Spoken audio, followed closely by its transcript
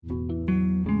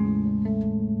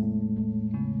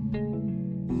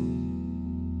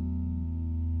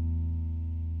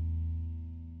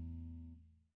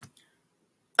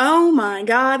Oh my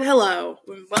God, hello.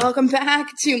 Welcome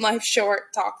back to Life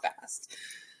Short, Talk Fast.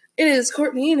 It is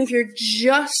Courtney, and if you're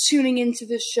just tuning into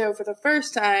this show for the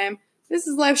first time, this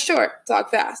is Life Short,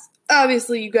 Talk Fast.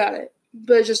 Obviously, you got it,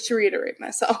 but just to reiterate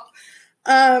myself.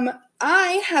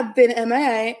 I have been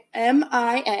MIA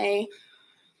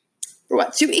for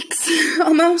 2 weeks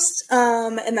almost,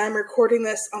 and I'm recording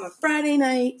this on a Friday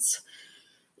night,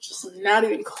 which is not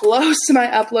even close to my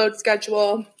upload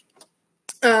schedule.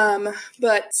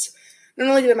 But not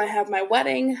only did I have my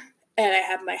wedding and I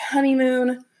had my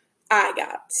honeymoon, I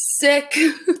got sick.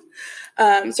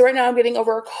 So right now I'm getting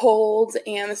over a cold,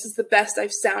 and this is the best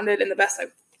I've sounded and the best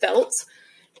I've felt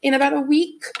in about a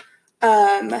week.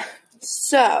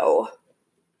 So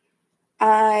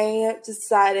I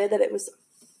decided that it was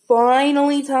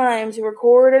finally time to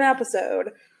record an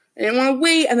episode. I didn't want to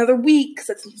wait another week because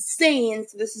that's insane.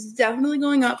 So this is definitely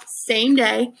going up same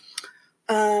day.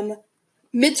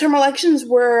 Midterm elections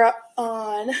were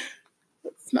on,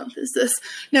 what month is this?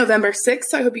 November 6th.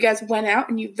 So I hope you guys went out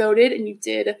and you voted and you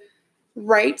did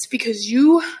right, because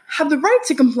you have the right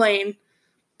to complain.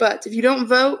 But if you don't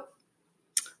vote,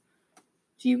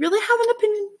 do you really have an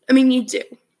opinion? I mean, you do,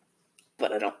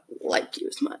 but I don't like you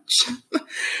as much.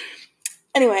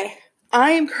 Anyway,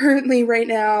 I am currently right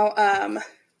now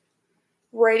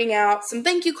writing out some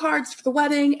thank you cards for the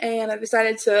wedding, and I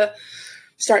decided to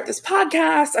start this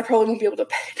podcast. I probably won't be able to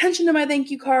pay attention to my thank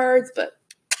you cards, but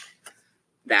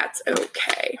that's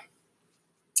okay.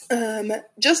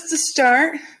 Just to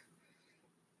start,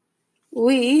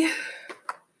 I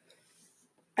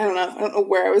don't know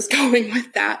where I was going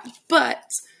with that, but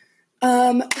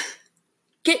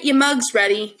get your mugs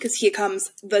ready, because here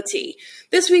comes the tea.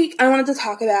 This week, I wanted to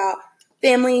talk about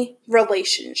family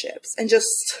relationships and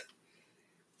just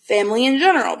family in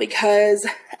general, because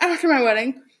after my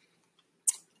wedding,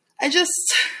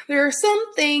 there are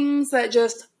some things that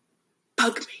just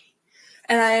bug me,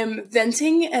 and I am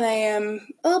venting, and I'm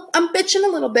bitching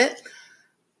a little bit,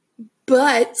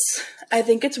 but I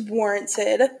think it's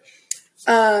warranted.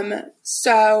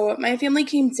 So my family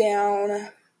came down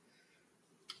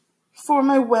for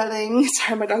my wedding.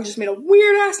 Sorry, my dog just made a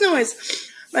weird ass noise.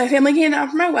 My family came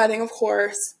down for my wedding, of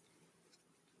course,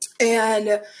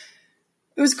 and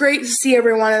it was great to see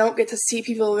everyone. I don't get to see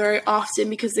people very often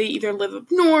because they either live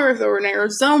up north or in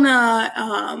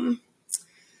Arizona,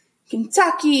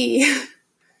 Kentucky.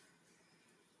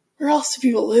 Where else do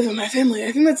people live in my family?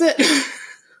 I think that's it.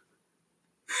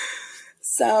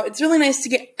 So it's really nice to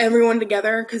get everyone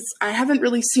together, because I haven't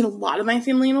really seen a lot of my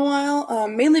family in a while,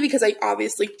 mainly because I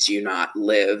obviously do not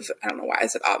live, I don't know why I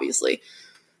said obviously.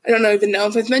 I don't even know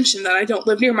if I've mentioned that I don't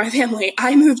live near my family.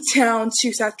 I moved down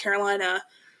to South Carolina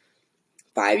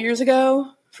 5 years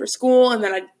ago for school, and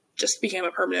then I just became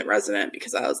a permanent resident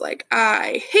because I was like,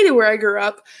 I hated where I grew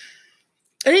up.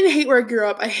 I didn't hate where I grew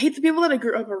up. I hate the people that I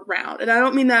grew up around, and I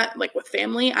don't mean that like with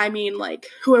family. I mean like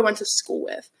who I went to school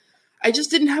with. I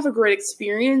just didn't have a great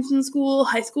experience in school.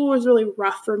 High school was really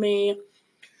rough for me.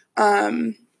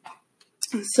 So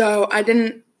I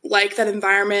didn't like that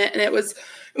environment, and it was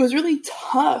really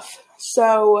tough.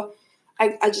 So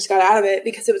I just got out of it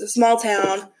because it was a small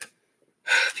town.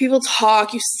 People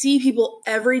talk. You see people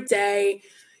every day.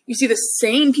 You see the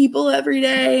same people every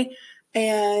day,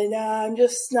 and I'm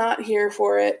just not here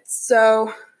for it.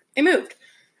 So I moved,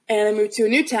 and I moved to a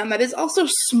new town that is also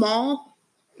small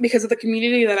because of the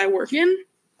community that I work in,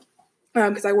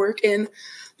 because I work in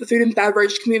the food and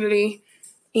beverage community,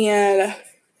 and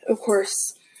of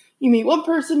course, you meet one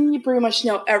person, you pretty much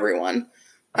know everyone.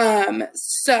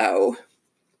 So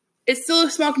it's still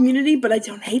a small community, but I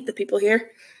don't hate the people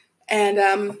here, and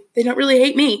they don't really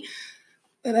hate me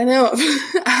that I know of.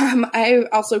 I've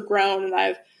also grown, and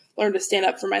I've learned to stand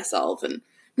up for myself and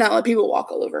not let people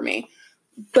walk all over me.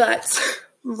 But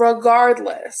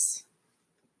regardless,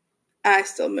 I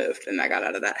still moved, and I got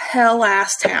out of that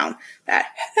hell-ass town. That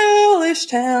hellish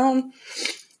town.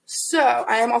 So,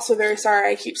 I am also very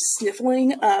sorry I keep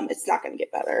sniffling. It's not going to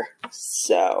get better.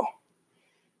 So,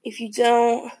 if you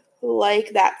don't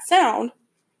like that sound,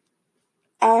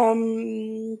 tough.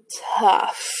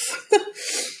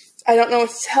 I don't know what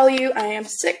to tell you. I am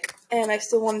sick, and I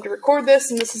still wanted to record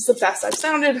this, and this is the best I've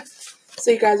sounded.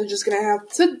 So, you guys are just going to have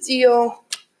to deal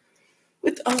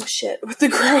with the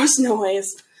gross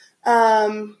noise.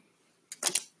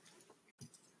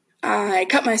 I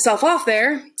cut myself off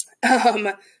there.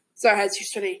 So I had to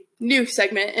start a new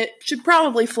segment. It should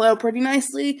probably flow pretty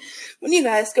nicely when you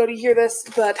guys go to hear this,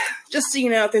 but just so you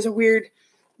know, if there's a weird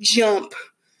jump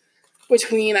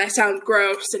between I sound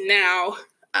gross and now,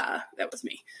 that was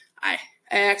me. I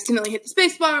accidentally hit the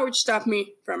space bar, which stopped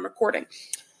me from recording.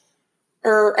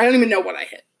 Or I don't even know what I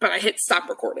hit. but I hit stop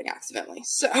recording accidentally.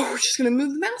 So we're just going to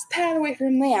move the mouse pad away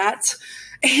from that.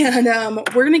 And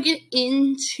we're going to get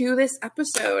into this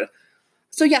episode.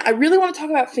 So yeah, I really want to talk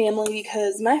about family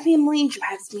because my family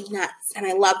drives me nuts and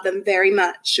I love them very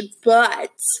much.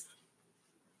 But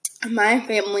my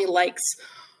family likes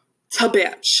to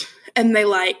bitch and they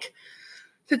like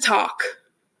to talk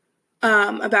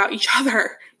about each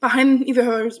other behind either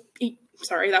other's.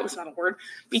 Sorry, that was not a word.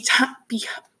 Behind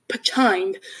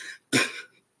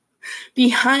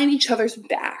each other's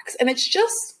backs. And it's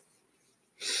just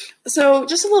a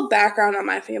little background on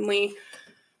my family.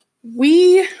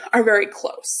 We are very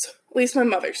close, at least my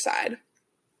mother's side.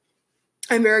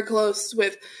 I'm very close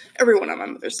with everyone on my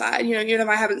mother's side. You know, even if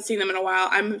I haven't seen them in a while,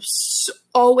 I'm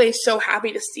always so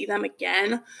happy to see them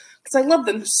again because I love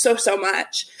them so, so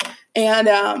much.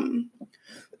 And,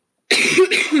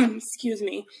 excuse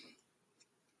me.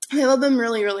 I love them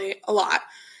really, really a lot.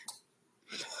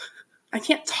 I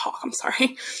can't talk, I'm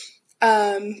sorry.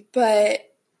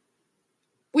 But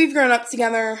we've grown up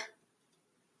together.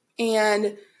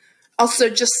 And also,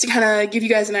 just to kind of give you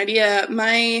guys an idea,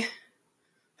 my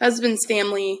husband's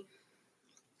family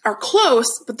are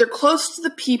close, but they're close to the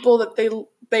people that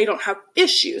they don't have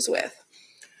issues with.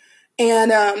 And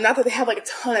not that they have like a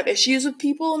ton of issues with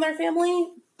people in their family,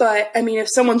 but I mean, if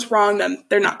someone's wrong, then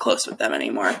they're not close with them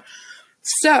anymore.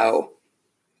 So,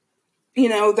 you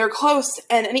know, they're close,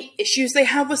 and any issues they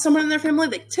have with someone in their family,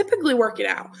 they typically work it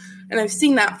out. And I've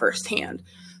seen that firsthand.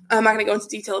 I'm not going to go into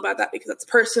detail about that because it's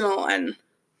personal, and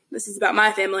this is about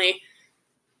my family.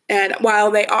 And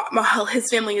while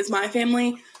his family is my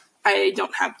family, I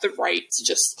don't have the right to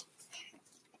just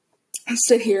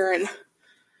sit here and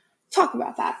talk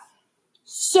about that.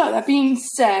 So, that being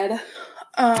said,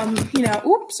 that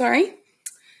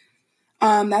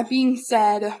being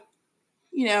said,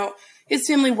 you know, his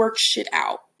family works shit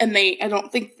out, and I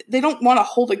don't think they don't want to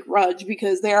hold a grudge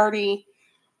because they already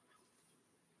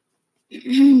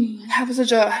have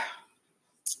such a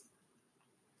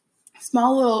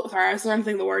small little, I was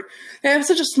learning the word. They have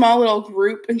such a small little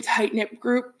group and tight-knit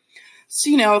group. So,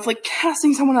 you know, if like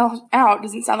casting someone else out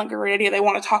doesn't sound like a great idea, they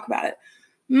want to talk about it.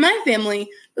 My family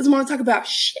doesn't want to talk about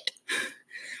shit.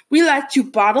 We like to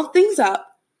bottle things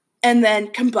up and then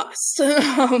combust.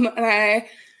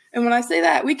 And when I say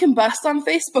that, we combust on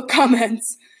Facebook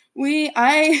comments.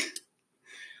 I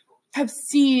have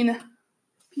seen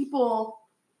people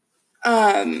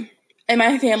in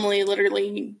my family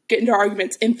literally get into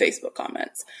arguments in Facebook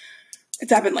comments.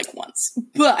 It's happened like once.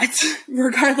 But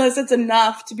regardless, it's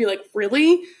enough to be like,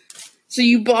 really? So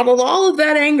you bottled all of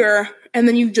that anger and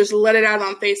then you just let it out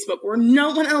on Facebook where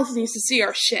no one else needs to see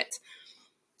our shit.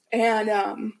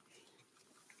 And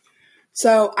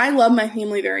so I love my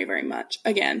family very, very much.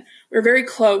 Again, we're very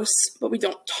close, but we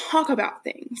don't talk about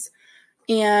things.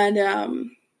 And,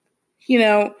 you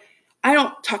know, I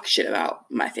don't talk shit about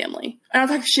my family. I don't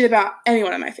talk shit about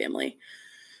anyone in my family.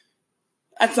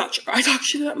 That's not true. I talk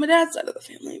shit about my dad's side of the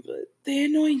family, but they're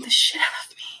annoying the shit out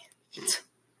of me.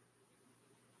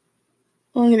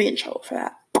 I'm going to be in trouble for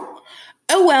that.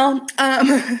 Oh, well.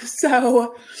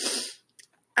 So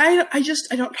I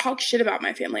don't talk shit about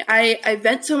my family. I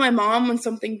vent to my mom when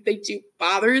something they do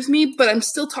bothers me, but I'm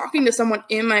still talking to someone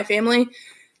in my family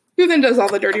who then does all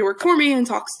the dirty work for me and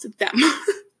talks to them.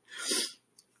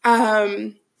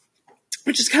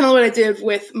 Which is kind of what I did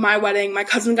with my wedding. My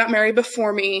cousin got married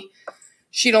before me.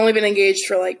 She'd only been engaged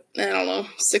for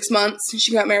 6 months.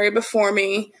 She got married before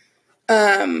me,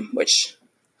 which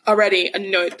already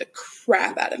annoyed the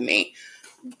crap out of me.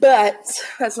 But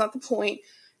that's not the point.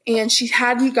 And she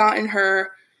hadn't gotten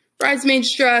her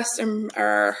bridesmaid's dress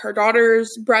or her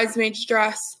daughter's bridesmaid's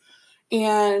dress.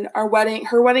 And her wedding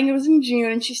was in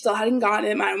June, and she still hadn't gotten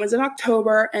it. Mine was in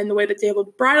October. And the way that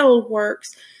David Bridal works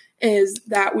is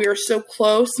that we are so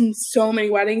close, and so many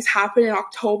weddings happen in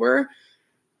October,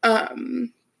 that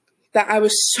I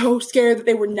was so scared that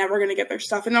they were never going to get their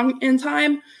stuff in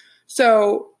time.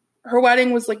 So her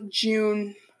wedding was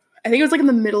June. I think it was in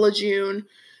the middle of June.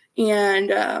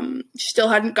 And she still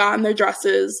hadn't gotten their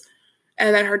dresses.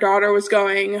 And then her daughter was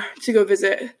going to go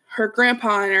visit her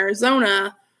grandpa in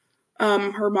Arizona,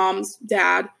 her mom's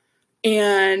dad,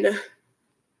 and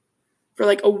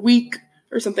for a week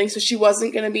or something. So she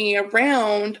wasn't going to be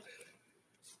around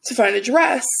to find a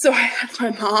dress. So I had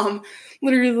my mom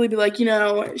literally be like,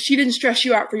 she didn't stress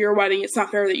you out for your wedding. It's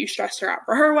not fair that you stressed her out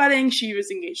for her wedding. She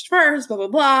was engaged first, blah, blah,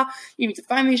 blah. You need to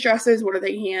find these dresses. What do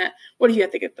you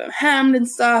have to get them hemmed and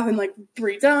stuff and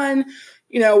redone?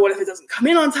 What if it doesn't come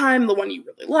in on time? The one you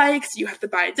really like, so you have to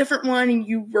buy a different one, and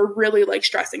you were really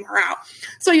stressing her out.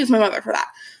 So I used my mother for that.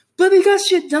 But we got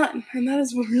shit done, and that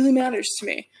is what really matters to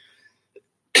me.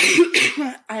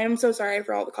 I am so sorry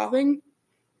for all the coughing.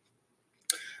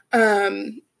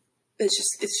 It's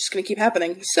just going to keep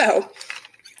happening. So,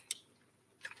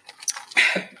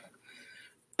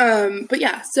 but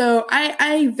yeah, so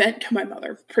I vent to my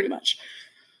mother pretty much.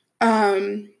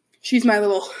 She's my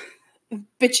little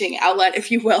bitching outlet,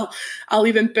 if you will. I'll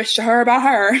even bitch to her about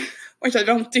her, which I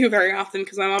don't do very often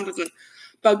because my mom doesn't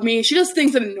bug me. She does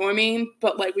things that annoy me,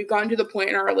 but like we've gotten to the point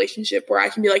in our relationship where I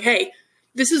can be like, hey,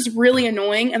 this is really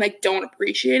annoying and I don't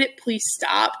appreciate it. Please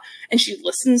stop. And she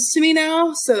listens to me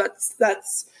now. So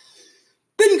that's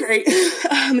been great.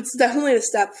 It's definitely a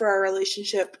step for our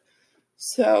relationship.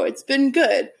 So it's been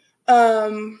good.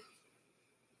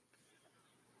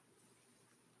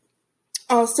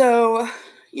 Also,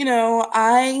 you know,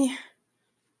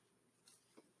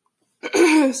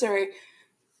 sorry,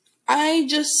 I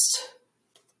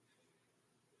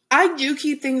do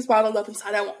keep things bottled up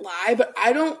inside, I won't lie, but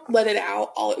I don't let it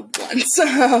out all at once.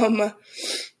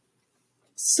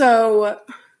 So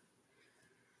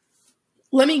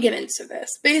let me get into this.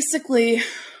 Basically,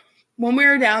 when they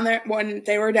were down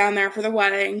there for the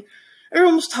wedding,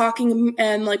 everyone was talking,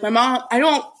 and like my mom, I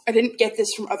didn't get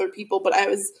this from other people, but I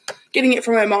was getting it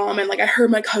from my mom, and like I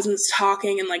heard my cousins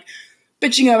talking and like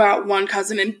bitching about one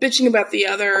cousin and bitching about the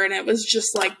other, and it was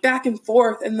just like back and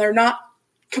forth, and they're not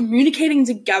communicating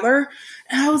together,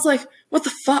 and I was like, what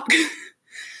the fuck?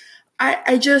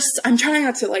 I'm trying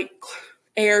not to like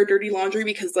air dirty laundry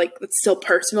because like it's still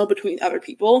personal between other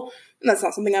people, and that's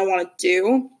not something I want to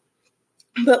do.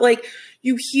 But like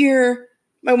you hear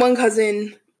my one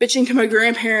cousin bitching to my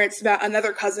grandparents about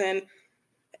another cousin,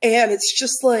 and it's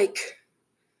just like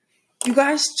you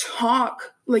guys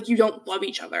talk like you don't love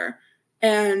each other.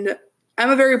 And I'm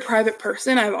a very private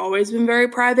person. I've always been very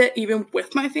private, even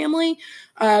with my family.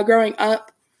 Growing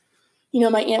up, you know,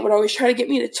 my aunt would always try to get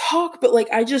me to talk, but like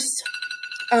I just,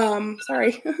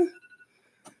 sorry.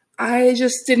 I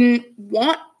just didn't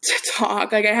want to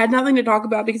talk. Like I had nothing to talk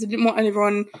about because I didn't want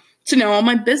anyone to know all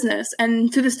my business.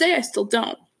 And to this day, I still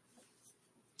don't.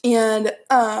 And,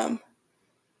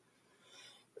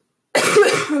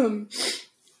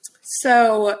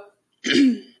 so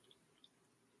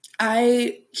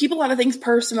I keep a lot of things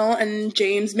personal, and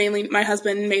James, mainly my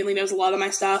husband, mainly knows a lot of my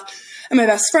stuff, and my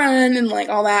best friend and like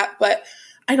all that, but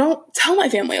I don't tell my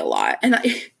family a lot. And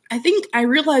I think I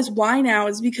realize why now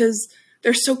is because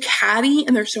they're so catty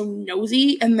and they're so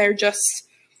nosy, and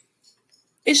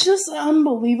it's just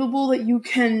unbelievable that you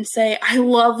can say, I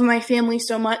love my family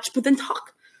so much, but then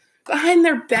talk behind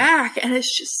their back, and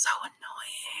it's just so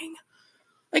annoying.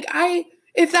 Like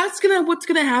if that's what's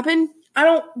gonna happen, I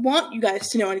don't want you guys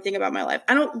to know anything about my life.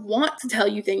 I don't want to tell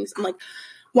you things and like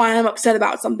why I'm upset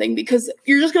about something, because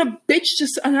you're just gonna bitch to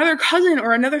another cousin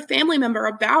or another family member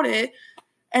about it,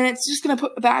 and it's just gonna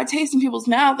put a bad taste in people's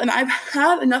mouth. And I've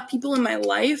had enough people in my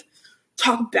life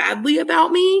talk badly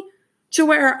about me to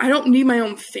where I don't need my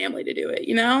own family to do it,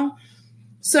 you know?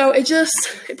 So it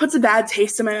puts a bad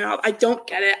taste in my mouth. I don't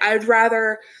get it. I'd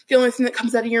rather the only thing that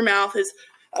comes out of your mouth is,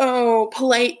 oh,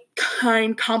 polite,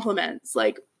 kind compliments.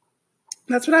 Like,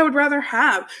 that's what I would rather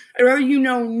have. I'd rather you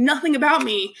know nothing about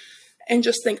me and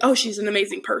just think, oh, she's an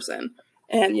amazing person.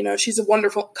 And, you know, she's a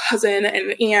wonderful cousin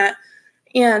and aunt.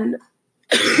 And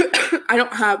I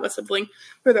don't have a sibling.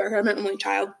 For the record, I'm an only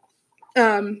child.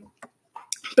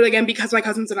 But again, because my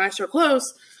cousins and I are so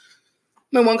close,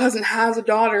 my one cousin has a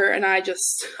daughter, and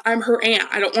I'm her aunt.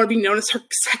 I don't want to be known as her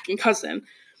second cousin.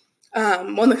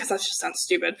 One, because that just sounds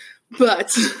stupid.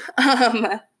 But,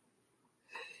 I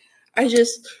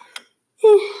just,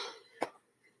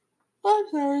 I'm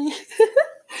sorry.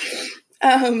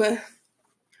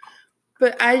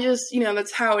 But I just, you know,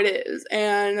 that's how it is.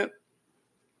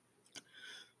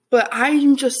 But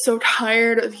I'm just so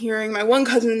tired of hearing my one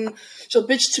cousin, she'll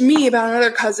bitch to me about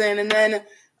another cousin, and then,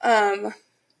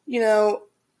 you know,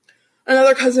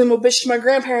 another cousin will bitch to my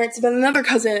grandparents about another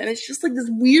cousin, and it's just like this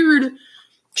weird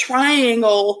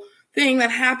triangle thing that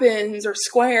happens, or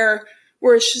square,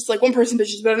 where it's just like one person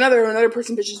bitches about another, and another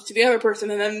person bitches to the other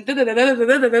person, and then and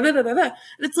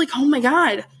it's like, oh my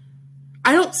god.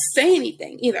 I don't say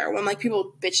anything either. When like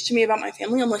people bitch to me about my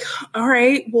family, I'm like, all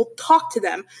right, well, talk to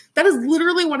them. That is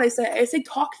literally what I say. I say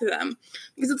talk to them.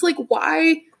 Because it's like,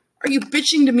 why are you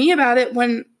bitching to me about it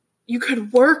when you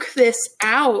could work this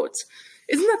out?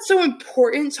 Isn't that so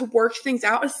important to work things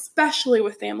out, especially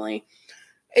with family?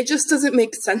 It just doesn't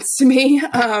make sense to me.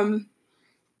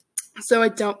 So I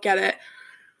don't get it.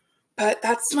 But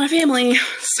that's my family.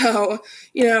 So,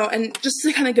 you know, and just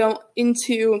to kind of go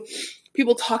into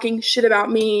people talking shit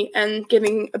about me and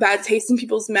giving a bad taste in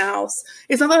people's mouths.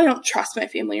 It's not that I don't trust my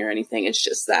family or anything. It's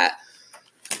just that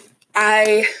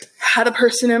I had a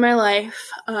person in my life,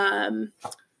 and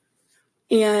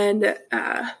we're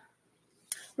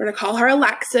going to call her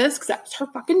Alexis because that's her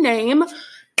fucking name.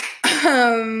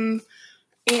 And,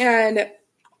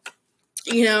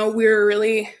 you know, we were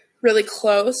really, really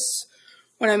close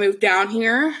when I moved down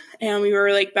here, and we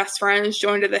were like best friends,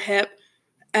 joined at the hip.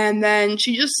 And then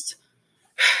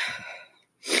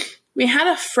we had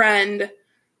a friend,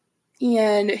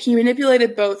 and he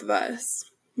manipulated both of us.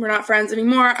 We're not friends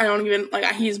anymore. I don't even, like,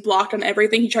 he's blocked on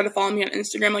everything. He tried to follow me on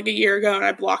Instagram like a year ago, and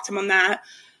I blocked him on that.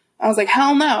 I was like,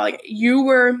 hell no. Like, you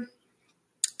were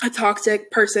a toxic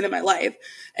person in my life,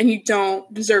 and you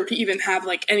don't deserve to even have,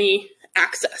 like, any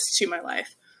access to my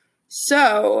life.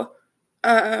 So,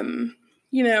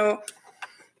 you know,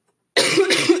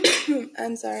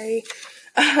 I'm sorry.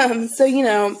 So, you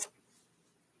know,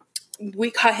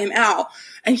 we cut him out,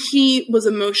 and he was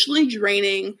emotionally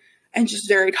draining and just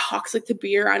very toxic to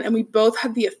be around, and we both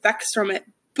had the effects from it.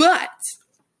 But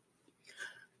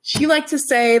she liked to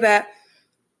say that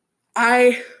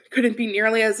I couldn't be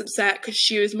nearly as upset because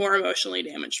she was more emotionally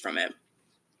damaged from it,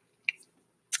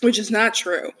 which is not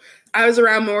true. I was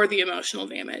around more of the emotional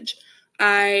damage.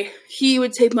 He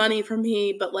would take money from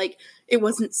me, but, like, it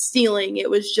wasn't stealing. It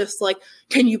was just like,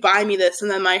 can you buy me this? And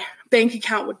then my bank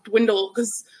account would dwindle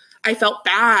because I felt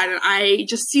bad. And I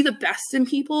just see the best in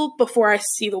people before I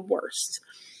see the worst.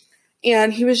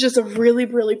 And he was just a really,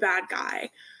 really bad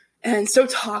guy and so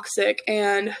toxic.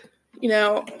 And, you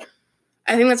know,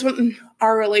 I think that's when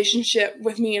our relationship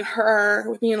with me and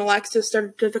Alexis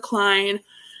started to decline,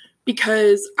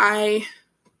 because I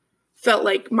felt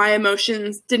like my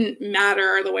emotions didn't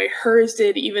matter the way hers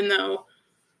did, even though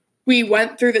we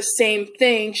went through the same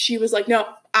thing. She was like, no,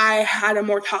 I had a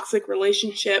more toxic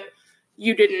relationship.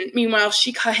 You didn't. Meanwhile,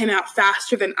 she cut him out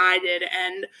faster than I did,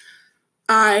 and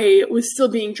I was still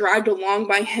being dragged along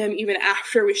by him even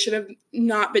after we should have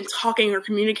not been talking or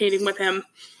communicating with him.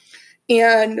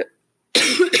 And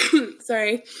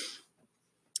sorry.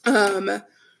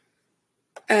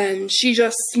 And she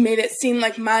just made it seem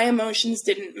like my emotions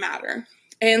didn't matter.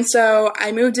 And so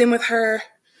I moved in with her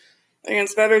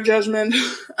against better judgment,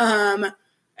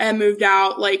 and moved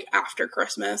out, like, after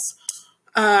Christmas.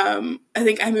 I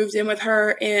think I moved in with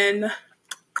her in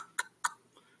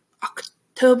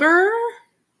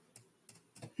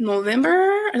November?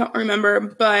 I don't remember,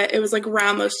 but it was, like,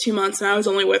 around those 2 months, and I was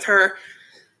only with her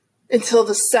until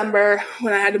December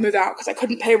when I had to move out because I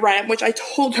couldn't pay rent, which I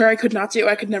told her I could not do.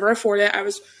 I could never afford it. I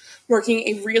was working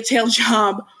a retail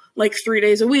job like 3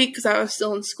 days a week because I was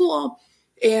still in school.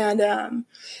 And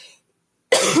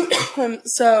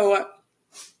so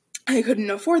I couldn't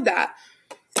afford that.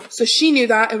 So she knew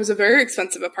that. It was a very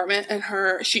expensive apartment, and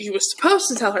she was supposed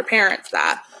to tell her parents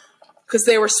that because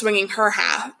they were swinging her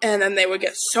half, and then they would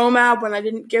get so mad when I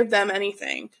didn't give them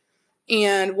anything.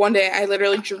 And one day I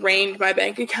literally drained my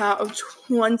bank account of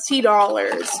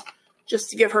 $20 just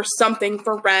to give her something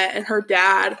for rent. And her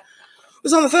dad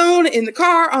was on the phone, in the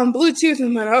car, on Bluetooth,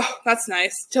 and I went, oh, that's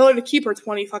nice. Tell her to keep her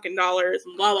 $20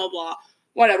 and blah, blah, blah.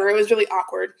 Whatever. It was really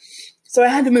awkward. So I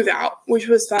had to move out, which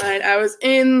was fine. I was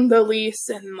in the lease,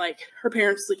 and, like, her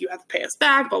parents were like, you have to pay us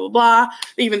back, blah, blah, blah.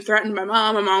 They even threatened my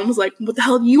mom. My mom was like, what the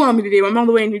hell do you want me to do? I'm all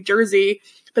the way in New Jersey,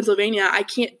 Pennsylvania. I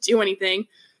can't do anything.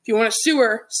 If you want to sue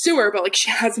her, but, like, she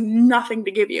has nothing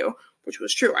to give you, which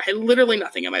was true. I had literally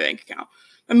nothing in my bank account.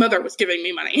 My mother was giving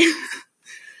me money.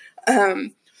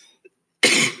 I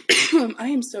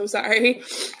am so sorry.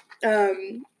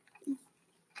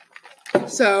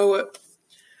 So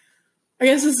I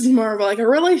guess this is more of, like, a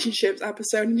relationships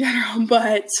episode in general,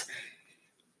 but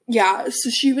yeah, so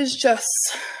she was just,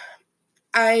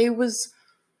 I was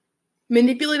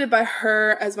manipulated by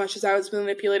her as much as I was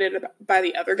manipulated by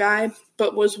the other guy.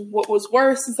 But what was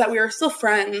worse is that we were still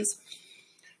friends,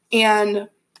 and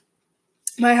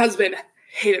my husband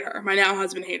hated her. My now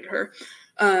husband hated her.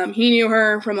 He knew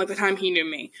her from, like, the time he knew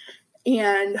me,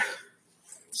 and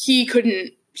he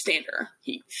couldn't stand her.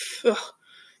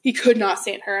 He could not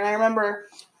stand her. And I remember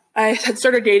I had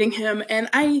started dating him, and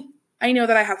I know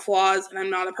that I have flaws and I'm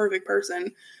not a perfect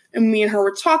person. And me and her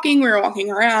were talking, we were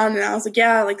walking around, and I was like,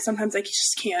 yeah, like, sometimes I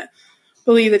just can't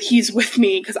believe that he's with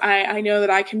me, because I know that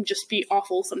I can just be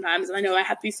awful sometimes, and I know I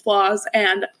have these flaws,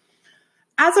 and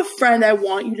as a friend, I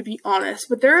want you to be honest,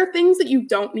 but there are things that you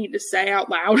don't need to say out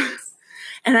loud.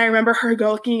 And I remember her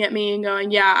looking at me and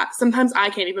going, yeah, sometimes I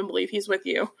can't even believe he's with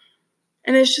you.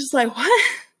 And it's just like, what?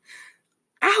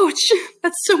 Ouch,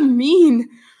 that's so mean.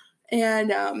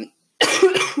 And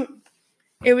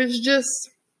it was just,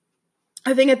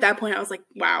 I think at that point I was like,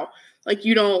 wow, like,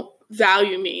 you don't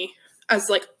value me as,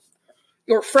 like,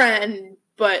 your friend,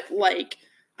 but, like,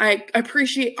 I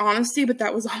appreciate honesty, but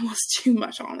that was almost too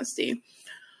much honesty.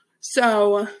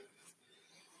 So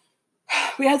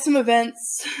we had some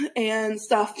events and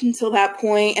stuff until that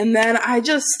point, and then I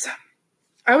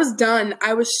was done.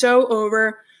 I was so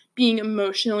over being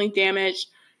emotionally damaged,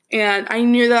 and I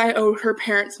knew that I owed her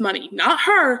parents money. Not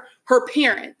her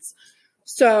parents.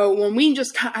 So when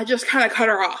I just kind of cut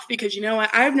her off, because you know what?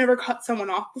 I've never cut someone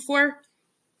off before,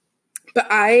 but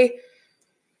I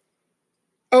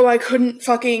couldn't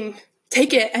fucking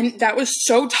take it, and that was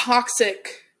so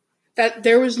toxic that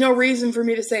there was no reason for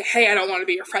me to say, hey, I don't want to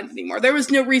be your friend anymore. There was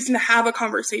no reason to have a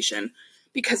conversation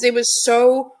because it was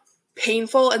so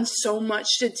painful and so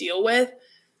much to deal with.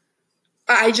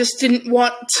 I just didn't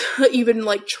want to even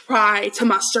like try to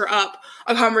muster up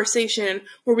a conversation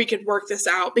where we could work this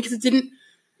out,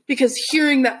 because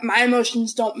hearing that my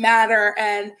emotions don't matter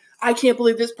and I can't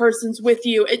believe this person's with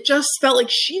you, it just felt like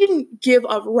she didn't give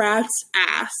a rat's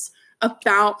ass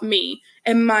about me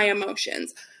and my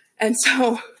emotions. And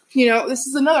so, you know, this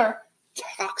is another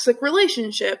toxic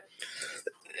relationship.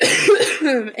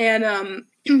 And,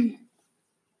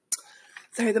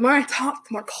 sorry, the more I talk,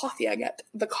 the more coffee I get.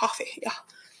 The coffee, yeah.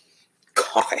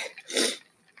 Coffee.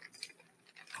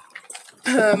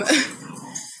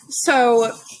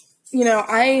 So, you know,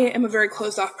 I am a very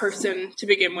closed-off person to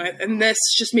begin with, and this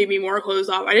just made me more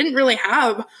closed-off. I didn't really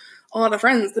have a lot of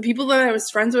friends. The people that I was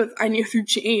friends with, I knew through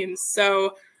James,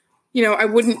 so, you know, I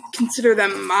wouldn't consider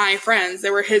them my friends. They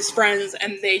were his friends,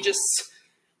 and they just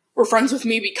were friends with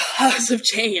me because of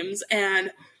James.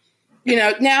 And, you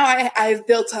know, now I've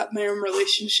built up my own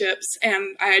relationships,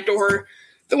 and I adore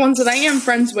the ones that I am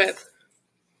friends with.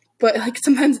 But, like,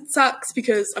 sometimes it sucks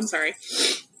because, I'm sorry,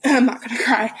 I'm not gonna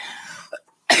cry.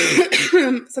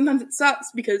 Sometimes it sucks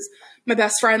because my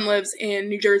best friend lives in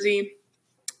New Jersey.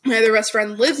 My other best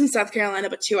friend lives in South Carolina,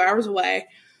 but 2 hours away.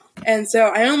 And so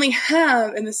I only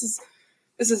have, and this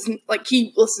is like,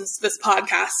 he listens to this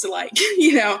podcast, so like,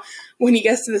 you know, when he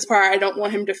gets to this part, I don't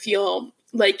want him to feel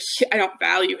like I don't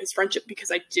value his friendship,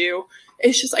 because I do.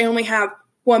 It's just, I only have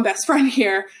one best friend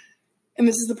here, and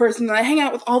this is the person that I hang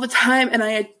out with all the time, and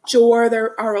I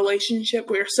adore our relationship.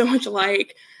 We're so much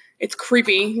alike. It's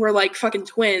creepy. We're like fucking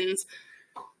twins.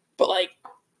 But like,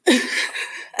 I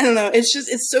don't know.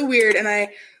 It's so weird. And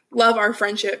I love our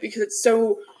friendship because it's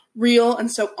so real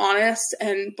and so honest,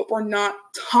 but we're not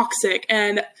toxic.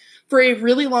 And for a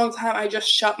really long time, I just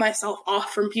shut myself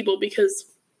off from people because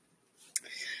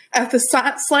at the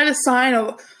slightest sign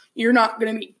of you're not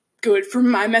going to be good for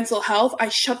my mental health, I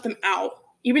shut them out,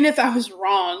 even if I was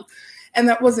wrong. And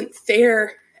that wasn't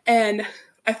fair. And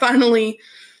I finally,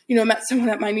 you know, met someone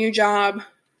at my new job,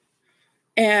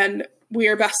 and we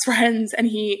are best friends, and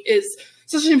he is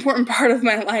such an important part of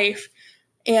my life,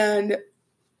 and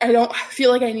I don't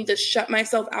feel like I need to shut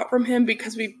myself out from him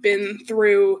because we've been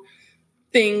through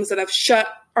things that have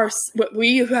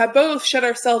we have both shut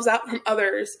ourselves out from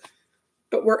others,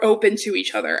 but we're open to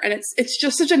each other, and it's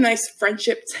just such a nice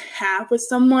friendship to have with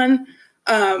someone.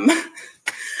 I'm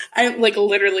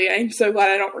so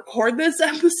glad I don't record this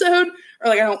episode, or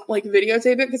like I don't like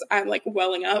videotape it, because I'm like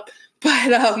welling up.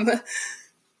 But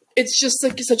it's just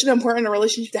like such an important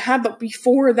relationship to have. But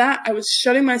before that, I was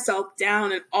shutting myself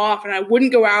down and off, and I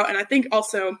wouldn't go out. And I think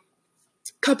also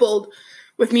coupled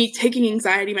with me taking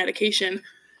anxiety medication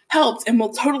helped, and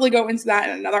we'll totally go into that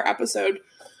in another episode.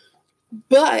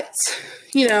 But,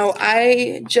 you know,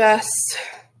 I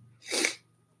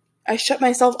shut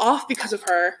myself off because of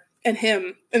her and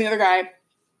him and the other guy,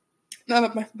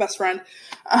 not my best friend.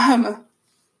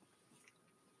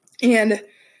 And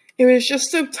it was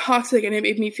just so toxic, and it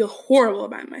made me feel horrible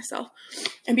about myself.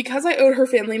 And because I owed her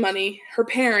family money, her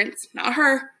parents, not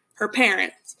her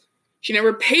parents, she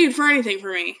never paid for anything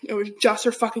for me. It was just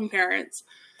her fucking parents.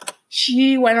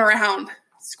 She went around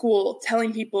school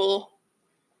telling people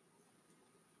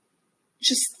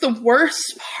just the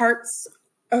worst parts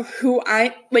of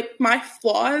my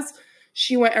flaws.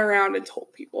 She went around and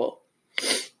told people.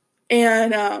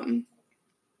 And,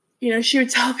 you know, she would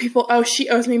tell people, oh, she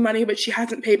owes me money, but she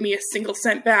hasn't paid me a single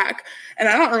cent back. And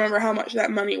I don't remember how much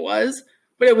that money was,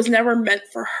 but it was never meant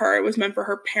for her. It was meant for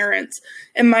her parents.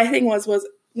 And my thing was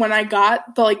when I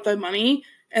got the money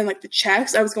and like the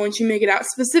checks, I was going to make it out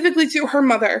specifically to her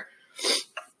mother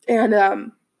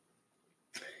and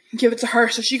give it to her,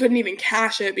 so she couldn't even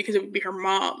cash it because it would be her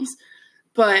mom's.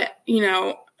 But, you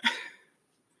know,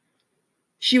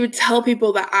 she would tell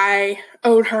people that I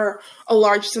owed her a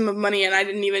large sum of money and I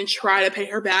didn't even try to pay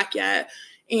her back yet.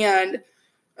 And,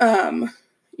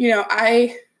 you know,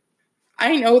 I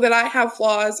know that I have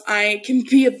flaws. I can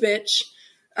be a bitch.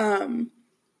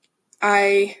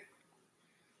 I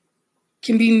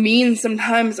can be mean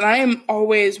sometimes, and I am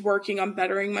always working on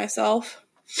bettering myself.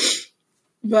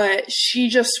 But she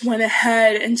just went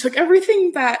ahead and took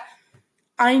everything that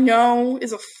I know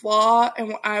is a flaw and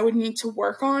what I would need to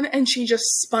work on, and she just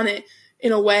spun it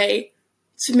in a way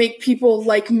to make people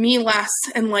like me less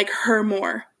and like her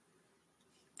more.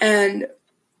 And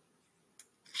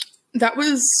that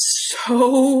was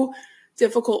so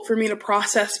difficult for me to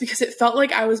process because it felt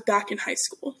like I was back in high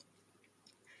school.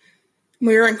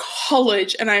 We were in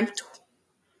college and I'm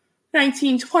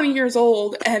 19, 20 years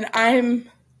old and I'm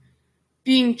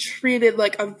being treated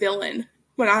like a villain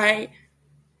when I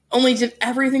only did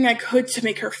everything I could to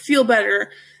make her feel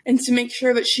better and to make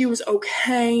sure that she was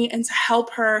okay and to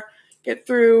help her get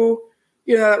through,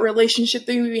 that relationship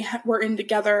that we were in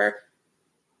together.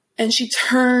 And she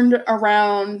turned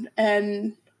around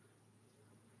and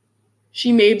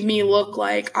she made me look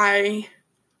like I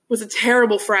was a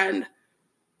terrible friend.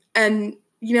 And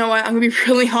you know what? I'm going to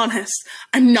be really honest.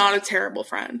 I'm not a terrible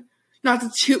friend. Not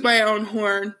to toot my own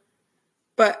horn,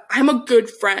 but I'm a good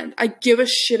friend. I give a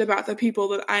shit about the people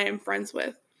that I am friends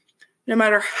with. No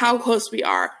matter how close we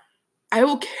are, I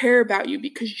will care about you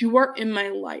because you are in my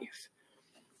life.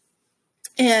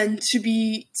 And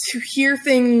to hear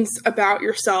things about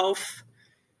yourself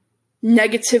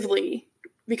negatively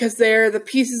because they're the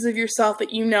pieces of yourself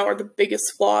that you know are the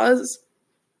biggest flaws,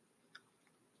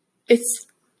 it's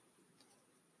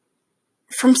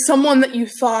from someone that you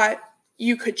thought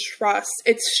you could trust.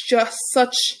 It's just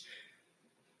such,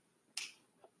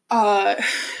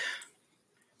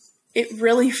 it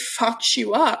really fucks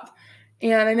you up.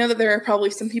 And I know that there are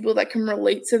probably some people that can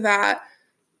relate to that,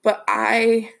 but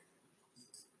I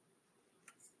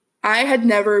had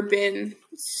never been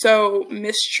so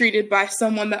mistreated by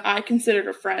someone that I considered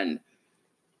a friend.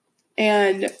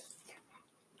 And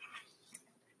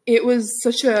it was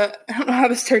such I don't know how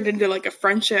this turned into like a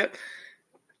friendship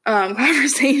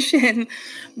conversation,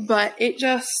 but it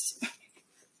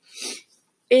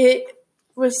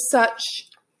was such,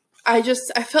 I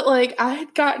felt like I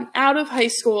had gotten out of high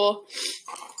school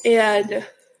and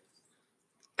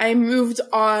I moved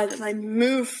on and I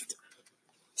moved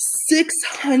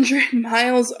 600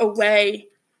 miles away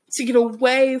to get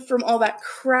away from all that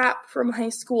crap from high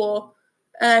school.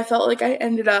 And I felt like I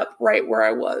ended up right where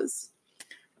I was.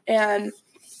 And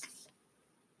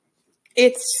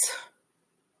it's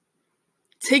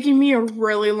taking me a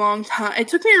really long time. It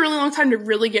took me a really long time to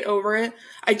really get over it.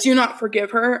 I do not forgive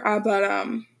her, but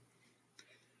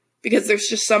because there's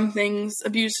just some things,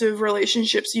 abusive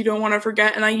relationships you don't want to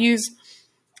forget. And I use,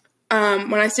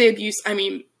 when I say abuse, I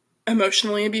mean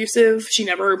emotionally abusive. She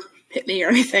never hit me or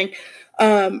anything.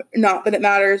 Not that it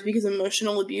matters because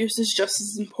emotional abuse is just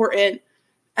as important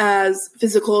as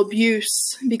physical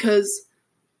abuse because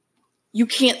you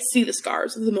can't see the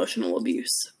scars of emotional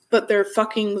abuse, but they're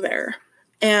fucking there.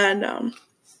 And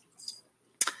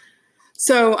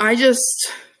so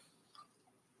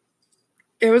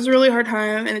it was a really hard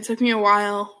time and it took me a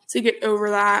while to get over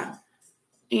that.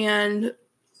 And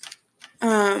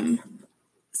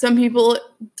some people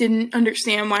didn't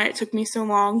understand why it took me so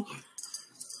long,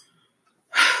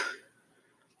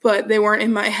 but they weren't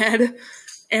in my head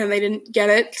and they didn't get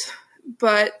it.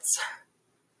 But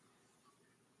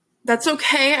that's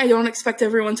okay. I don't expect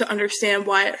everyone to understand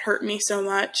why it hurt me so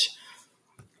much.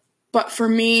 But for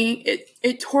me,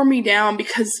 it tore me down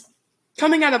because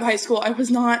coming out of high school, I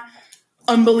was not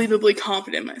unbelievably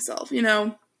confident in myself,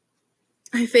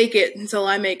 I fake it until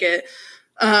I make it.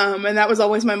 And that was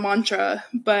always my mantra.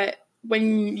 But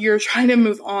when you're trying to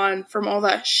move on from all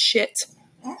that shit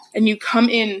and you come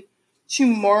in to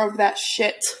more of that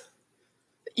shit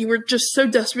that you were just so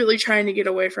desperately trying to get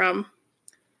away from,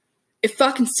 it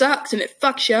fucking sucks and it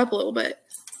fucks you up a little bit.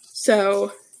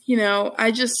 So,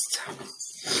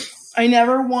 I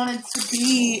never wanted to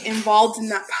be involved in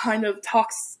that kind of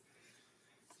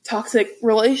toxic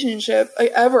relationship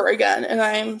ever again. And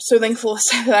I'm so thankful to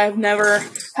say that I've never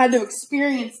had to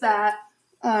experience that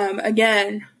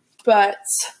again. But,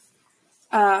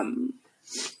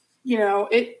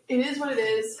 it is what it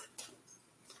is.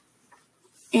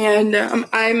 And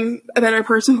I'm a better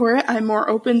person for it. I'm more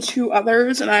open to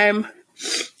others, and I'm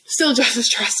still just as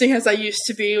trusting as I used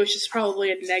to be, which is probably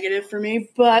a negative for me.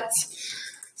 But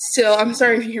still, I'm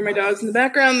sorry if you hear my dogs in the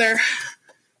background. They're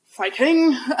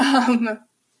fighting. But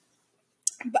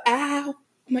ow,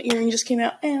 my earring just came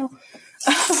out. Ow.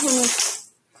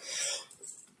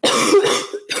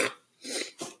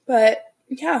 But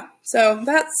yeah, so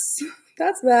that's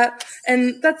that.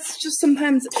 And that's just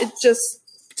sometimes it just,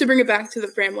 to bring it back to the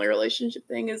family relationship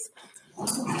thing is,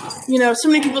 so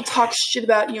many people talk shit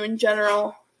about you in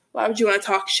general, Why would you want to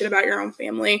talk shit about your own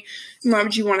family? And why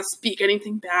would you want to speak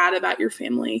anything bad about your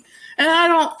family? And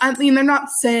I mean, they're not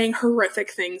saying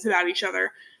horrific things about each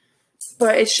other,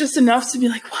 but it's just enough to be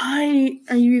like, why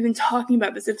are you even talking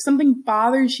about this? If something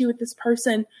bothers you with this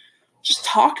person, just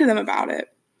talk to them about it.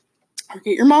 Or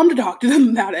get your mom to talk to them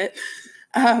about it.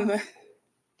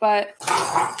 But,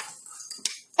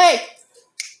 hey!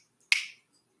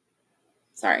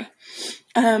 Sorry.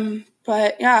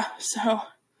 But yeah, so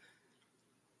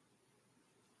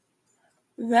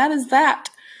that is that.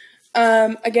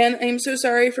 Again, I am so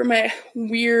sorry for my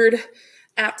weird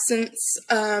absence,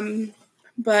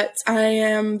 but I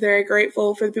am very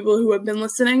grateful for the people who have been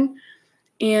listening.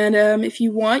 And if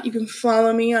you want, you can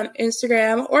follow me on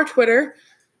Instagram or Twitter.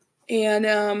 And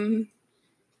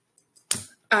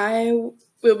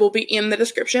it will be in the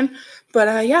description.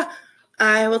 But yeah,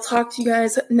 I will talk to you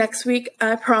guys next week,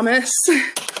 I promise.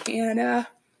 And I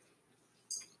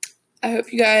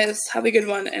hope you guys have a good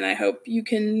one, and I hope you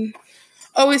can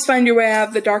always find your way out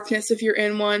of the darkness if you're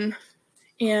in one.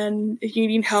 And if you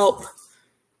need help,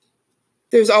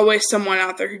 there's always someone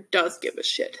out there who does give a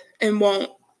shit and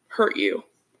won't hurt you.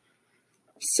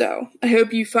 So I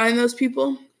hope you find those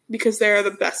people, because they are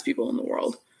the best people in the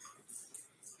world.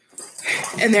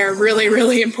 And they're really,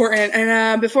 really important.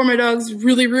 And before my dogs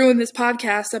really ruin this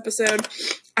podcast episode,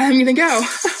 I'm going to go.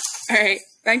 All right.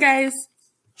 Bye, guys.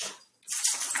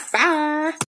 Bye.